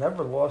 It's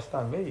never lost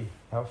on me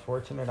how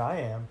fortunate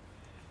I am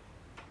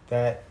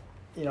that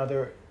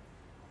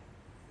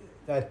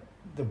that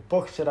the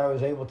books that I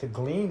was able to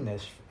glean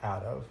this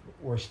out of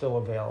were still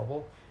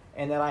available,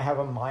 and that I have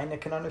a mind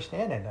that can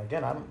understand it.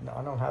 Again, I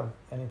don't have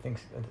anything,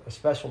 a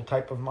special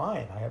type of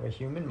mind. I have a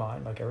human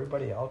mind like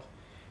everybody else,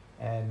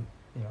 and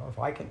if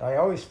I can, I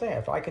always say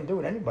if I can do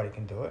it, anybody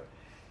can do it,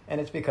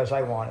 and it's because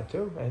I wanted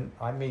to. And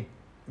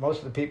most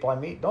of the people I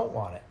meet don't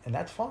want it, and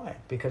that's fine,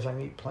 because I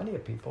meet plenty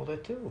of people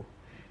that do,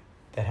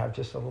 that have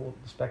just a little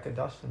speck of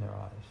dust in their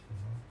eyes.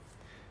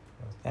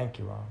 So thank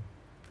you, Ron.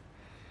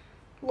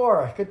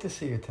 Laura, good to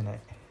see you tonight.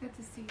 Good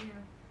to see you.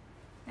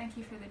 Thank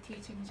you for the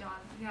teaching,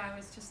 John. Yeah, I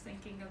was just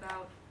thinking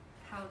about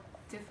how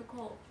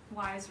difficult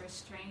wise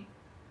restraint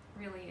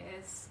really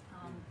is,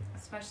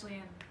 especially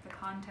in the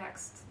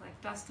context like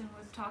Dustin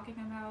was talking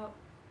about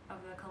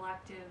of the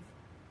collective.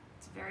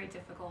 It's very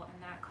difficult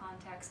in that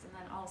context, and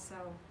then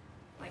also,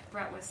 like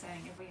Brett was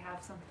saying, if we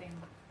have something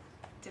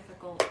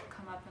difficult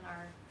come up in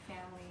our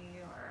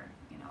family or,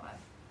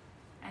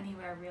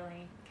 anywhere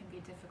really can be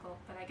difficult.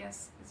 But I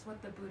guess it's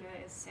what the Buddha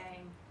is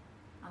saying,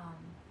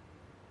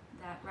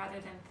 that rather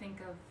than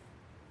think of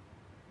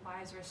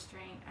wise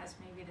restraint as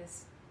maybe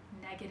this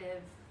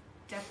negative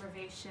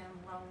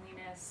deprivation,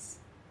 loneliness,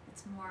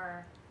 it's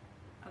more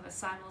of a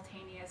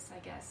simultaneous, I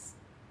guess,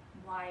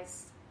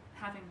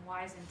 having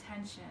wise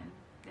intention.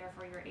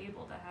 Therefore you're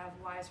able to have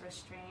wise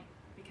restraint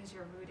because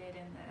you're rooted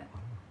in the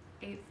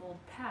Eightfold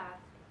Path,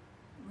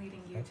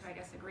 leading you to, I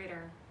guess, a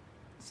greater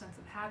sense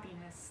of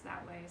happiness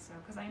that way. So,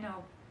 because I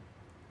know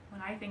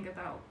when I think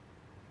about,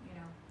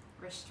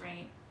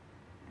 restraint,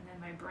 and then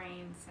my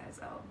brain says,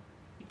 oh,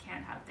 you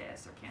can't have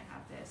this or can't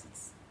have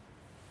this,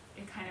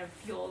 it kind of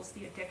fuels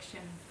the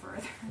addiction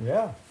further.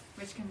 Yeah.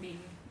 Which can be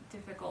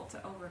difficult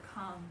to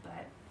overcome,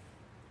 but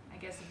I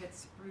guess if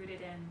it's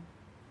rooted in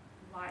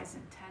wise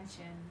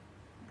intention,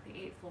 like the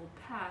Eightfold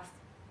Path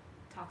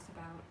talks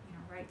about,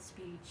 right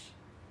speech,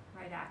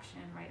 right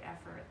action, right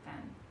effort,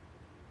 then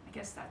I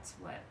guess that's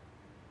what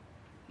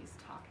he's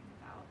talking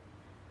about.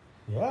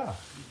 Yeah.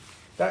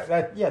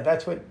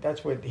 That's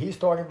what he's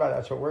talking about.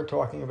 That's what we're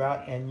talking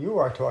about, and you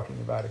are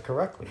talking about it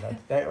correctly.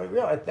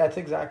 That's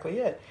exactly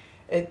it.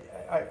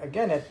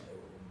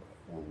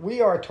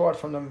 We are taught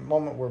from the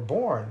moment we're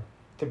born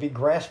to be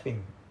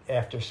grasping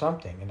after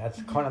something, and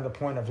that's kind of the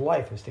point of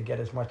life, is to get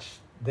as much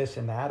this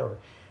and that, or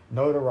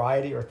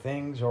notoriety, or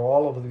things, or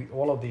all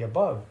of the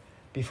above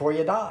before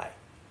you die.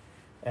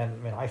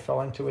 And I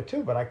fell into it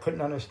too, but I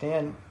couldn't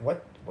understand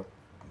what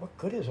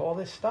good is all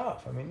this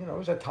stuff. It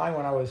was a time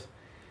when I was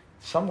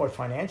somewhat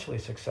financially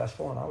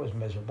successful, and I was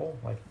miserable,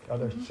 like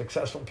other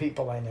successful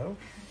people I knew.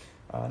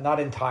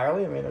 Not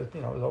entirely. It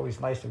was always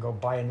nice to go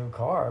buy a new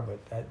car, but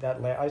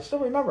I still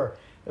remember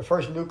the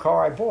first new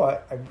car I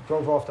bought. I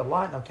drove off the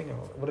lot, and I'm thinking,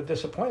 what a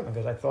disappointment,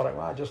 because I thought,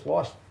 I just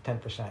lost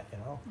 10%.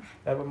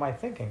 That was my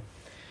thinking.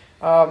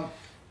 So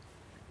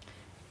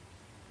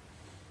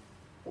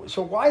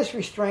wise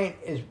restraint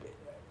is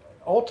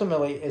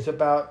ultimately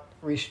about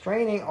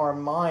restraining our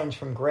minds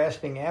from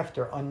grasping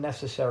after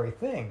unnecessary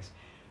things.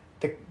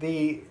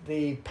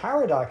 The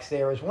paradox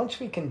there is once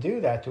we can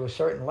do that to a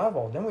certain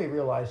level, then we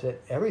realize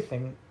that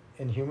everything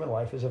in human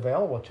life is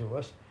available to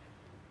us.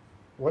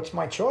 What's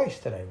my choice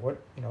today? What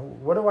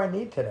do I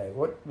need today?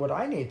 What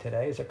I need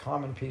today is a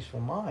calm and peaceful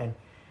mind.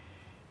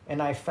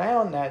 And I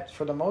found that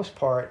for the most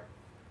part,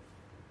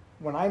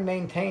 when I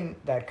maintain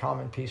that calm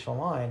and peaceful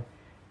mind,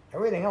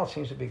 everything else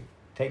seems to be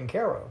taken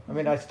care of. I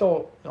mean, I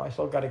still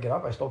got to get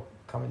up. I still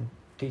come and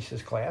teach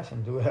this class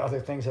and do other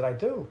things that I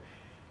do.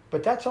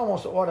 But that's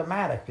almost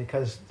automatic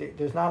because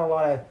there's not a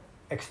lot of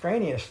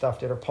extraneous stuff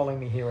that are pulling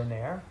me here and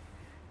there.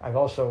 I've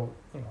also,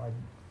 I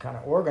kind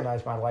of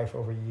organized my life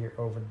over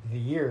the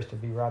years to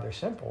be rather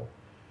simple.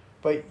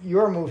 But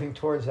you're moving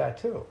towards that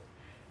too.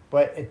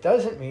 But it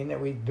doesn't mean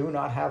that we do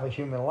not have a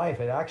human life.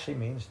 It actually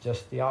means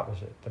just the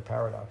opposite, the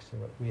paradox to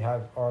it.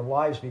 Our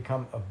lives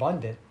become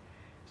abundant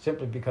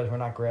simply because we're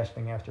not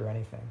grasping after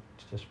anything.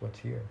 It's just what's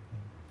here.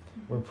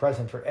 We're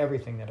present for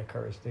everything that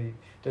occurs.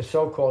 The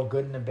so-called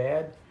good and the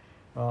bad,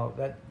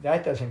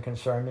 that doesn't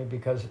concern me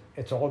because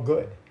it's all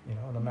good.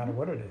 No matter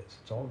what it is,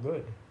 it's all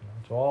good.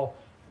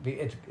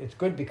 It's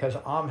good because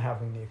I'm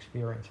having the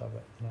experience of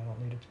it, and I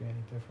don't need it to be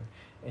any different.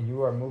 And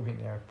you are moving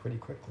there pretty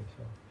quickly.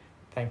 So,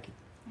 thank you.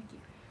 Thank you.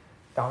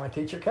 Dharma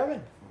teacher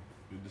Kevin.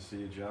 Good to see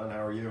you, John.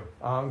 How are you?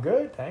 I'm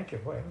good, thank you.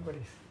 Boy,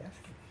 everybody's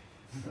asking.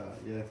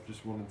 Yeah,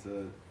 just wanted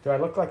to... Do I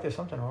look like there's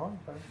something wrong?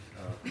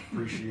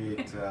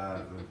 Appreciate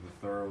the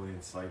thoroughly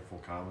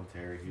insightful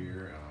commentary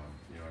here.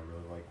 I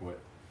really like what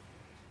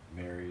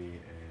Mary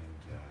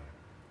and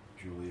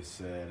Julia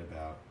said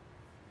about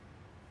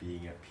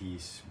being at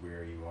peace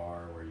where you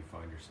are, where you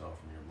find yourself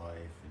in your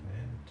life,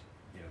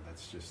 and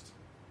that's just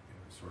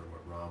sort of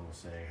what Ram was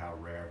saying, how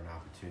rare of an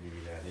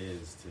opportunity that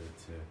is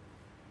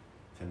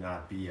to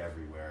not be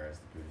everywhere, as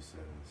the Buddha said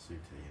in the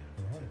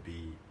sutta, to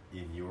be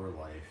in your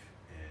life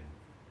and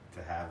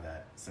to have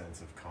that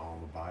sense of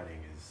calm abiding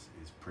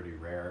is pretty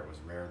rare. It was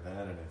rare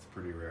then, and it's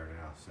pretty rare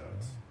now, so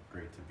it's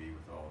great to be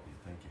with all of you.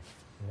 Thank you.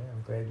 Yeah,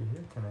 I'm glad you're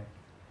here tonight.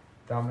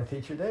 Dharma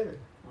teacher David.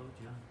 Hello,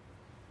 John.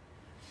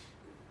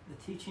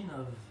 The teaching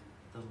of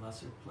the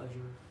lesser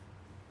pleasure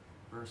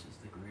versus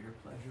the greater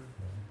pleasure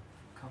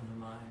come to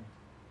mind.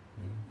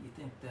 You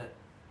think that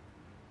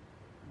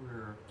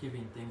we're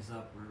giving things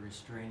up, we're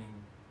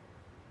restraining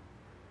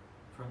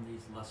from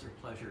these lesser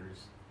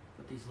pleasures,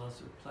 but these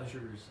lesser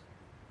pleasures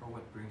are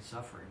what brings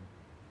suffering.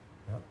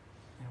 Yep.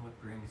 And what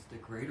brings the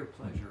greater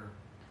pleasure,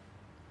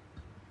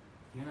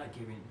 you're not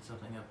giving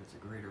something up, it's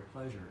a greater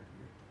pleasure.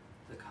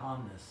 The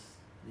calmness,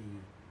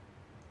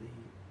 the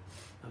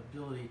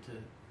ability to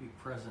be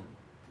present,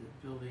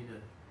 the ability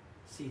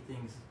to see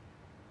things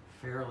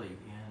fairly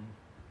and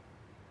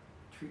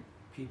treat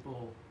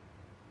people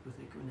with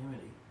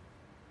equanimity.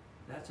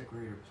 That's a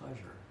greater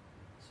pleasure.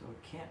 So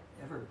it can't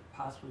ever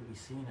possibly be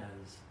seen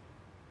as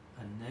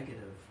a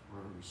negative or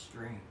a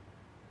restraint.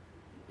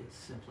 It's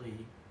simply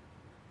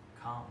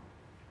calm.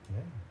 Yeah.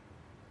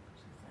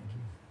 So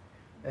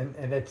thank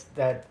you. And it's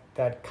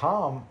that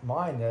calm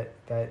mind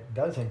that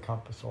does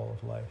encompass all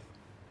of life.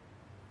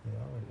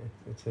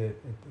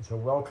 It's a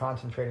well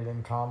concentrated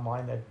and calm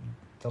mind that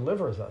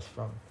delivers us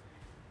from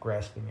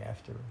grasping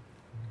after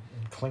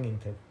and clinging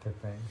to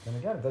things. And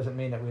again, it doesn't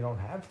mean that we don't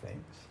have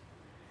things.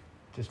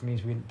 It just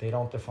means they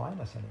don't define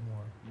us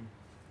anymore.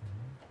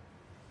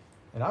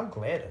 And I'm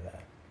glad of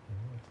that.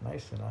 It's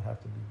nice to not have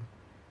to be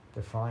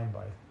defined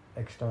by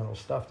external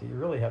stuff that you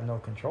really have no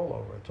control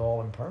over. It's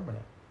all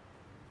impermanent.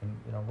 And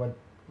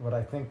what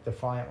I think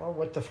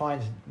what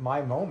defines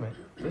my moment,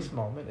 this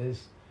moment,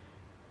 is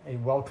a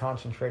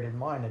well-concentrated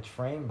mind that's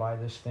framed by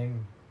this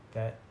thing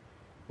that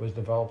was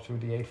developed through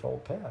the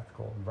Eightfold Path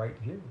called right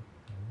view.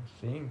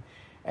 Seeing.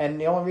 And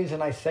the only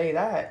reason I say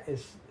that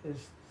is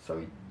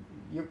so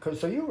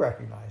you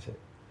recognize it.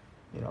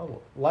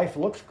 Life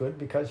looks good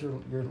because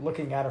you're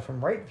looking at it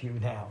from right view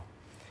now.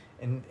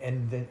 And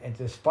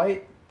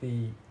despite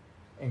the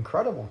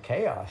incredible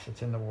chaos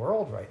that's in the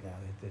world right now,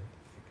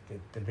 the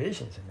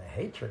divisions and the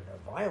hatred and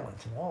the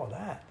violence and all of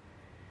that,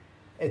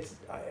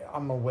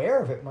 I'm aware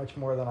of it much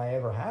more than I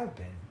ever have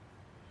been,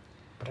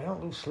 but I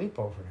don't lose sleep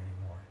over it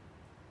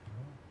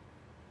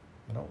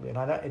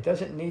anymore. It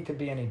doesn't need to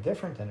be any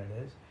different than it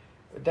is.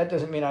 But that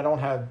doesn't mean I don't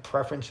have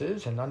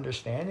preferences and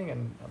understanding,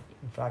 and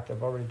in fact,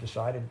 I've already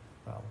decided,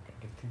 well, I'm going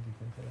to get too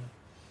deep into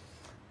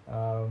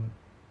that.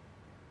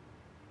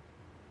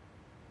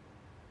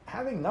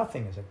 Having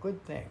nothing is a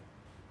good thing.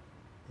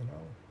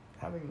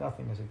 Having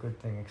nothing is a good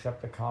thing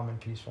except a calm and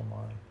peaceful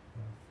mind.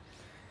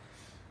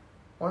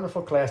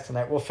 Wonderful class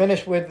tonight. We'll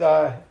finish with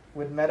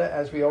metta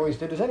as we always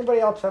do. Does anybody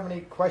else have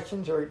any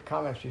questions or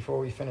comments before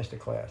we finish the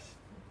class?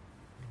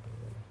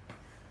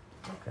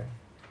 Okay.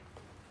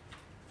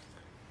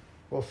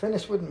 We'll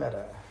finish with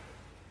metta.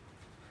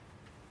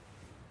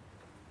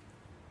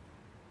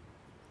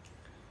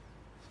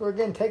 So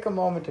again, take a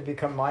moment to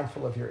become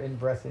mindful of your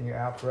in-breath and your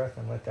out-breath,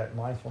 and let that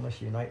mindfulness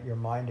unite your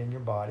mind and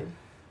your body.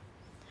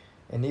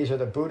 And these are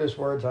the Buddha's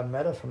words on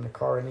metta from the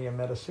Karaniya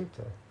Metta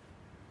Sutta.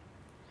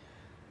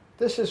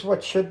 This is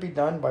what should be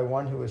done by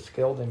one who is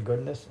skilled in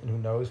goodness and who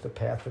knows the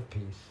path of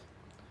peace.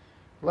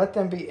 Let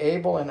them be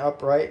able and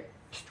upright,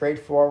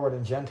 straightforward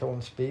and gentle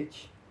in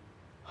speech,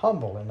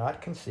 humble and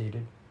not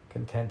conceited,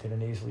 contented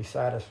and easily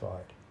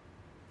satisfied,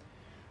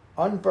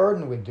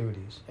 unburdened with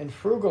duties and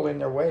frugal in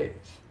their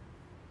ways,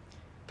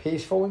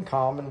 peaceful and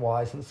calm and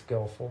wise and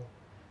skillful,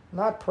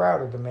 not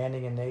proud or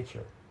demanding in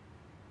nature.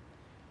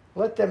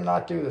 Let them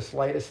not do the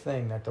slightest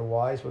thing that the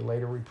wise would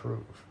later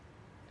reprove.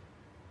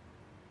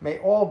 May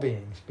all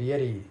beings be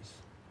at ease.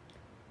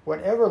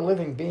 Whatever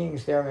living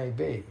beings there may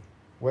be,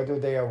 whether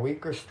they are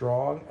weak or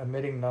strong,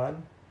 omitting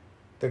none,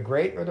 the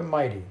great or the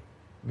mighty,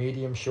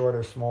 medium, short,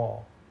 or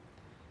small,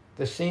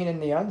 the seen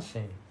and the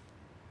unseen,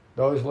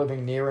 those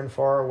living near and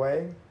far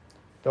away,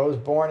 those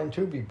born and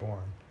to be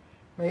born,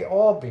 may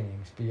all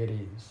beings be at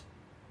ease.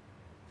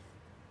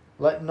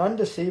 Let none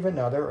deceive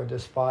another or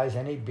despise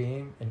any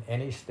being in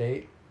any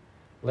state.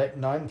 Let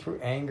none through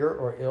anger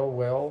or ill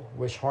will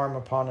wish harm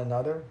upon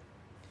another.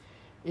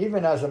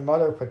 Even as a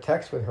mother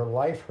protects with her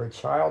life her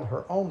child,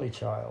 her only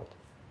child,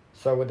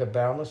 so with a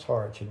boundless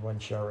heart should one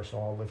cherish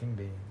all living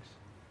beings.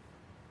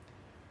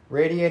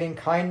 Radiating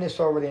kindness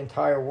over the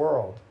entire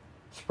world,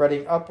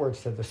 spreading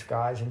upwards to the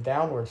skies and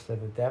downwards to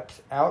the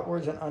depths,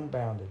 outwards and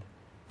unbounded,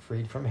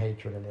 freed from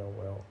hatred and ill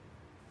will.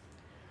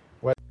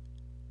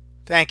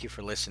 Thank you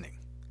for listening.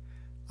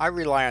 I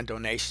rely on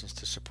donations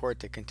to support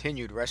the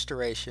continued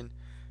restoration,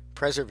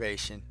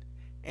 preservation,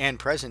 and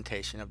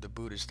presentation of the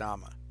Buddha's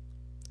Dhamma.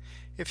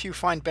 If you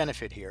find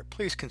benefit here,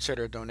 please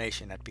consider a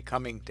donation at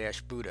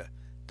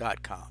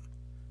becoming-buddha.com.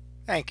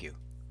 Thank you.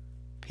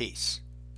 Peace.